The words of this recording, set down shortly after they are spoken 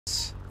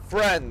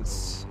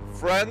Friends.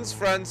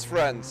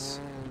 Friends.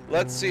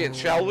 Let's see it,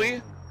 shall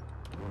we?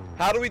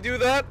 How do we do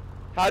that?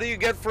 How do you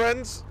get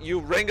friends? You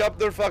ring up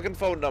their fucking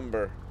phone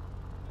number.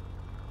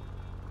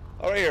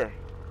 Oh, right here.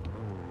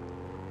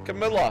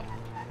 Camilla.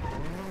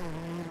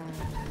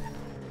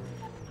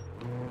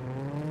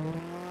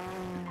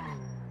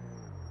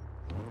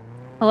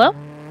 Hello?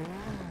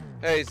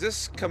 Hey, is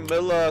this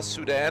Camilla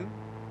Sudan?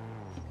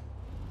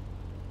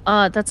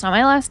 That's not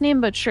my last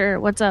name, but sure.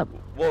 What's up?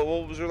 What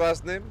was your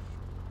last name?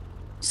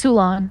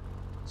 Sulan.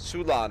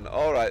 Sulan.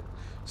 Alright.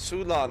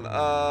 Sulan,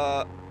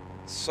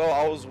 so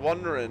I was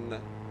wondering,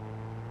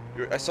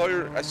 I saw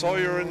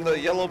you're in the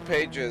yellow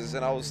pages,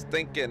 and I was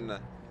thinking, it's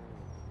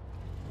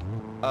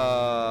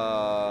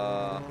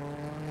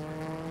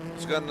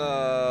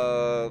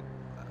gonna,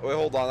 wait,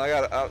 hold on,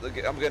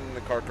 I'm getting in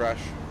a car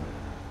crash.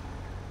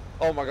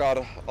 Oh my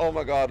god, oh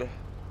my god,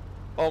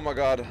 oh my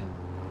god,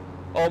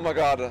 oh my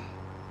god,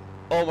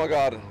 oh my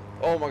god,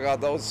 oh my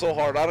god, that was so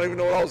hard. I don't even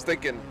know what I was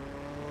thinking.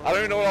 I don't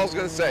even know what I was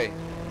gonna say.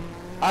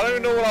 I don't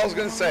even know what I was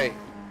gonna say.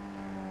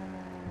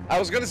 I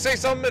was gonna say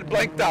something that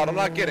blanked out. I'm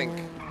not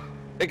kidding.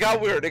 It got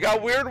weird. It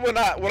got weird when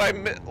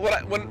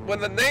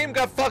the name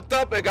got fucked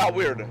up. It got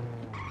weird.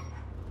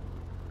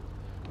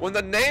 When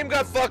the name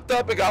got fucked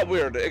up, it got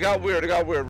weird. It got weird.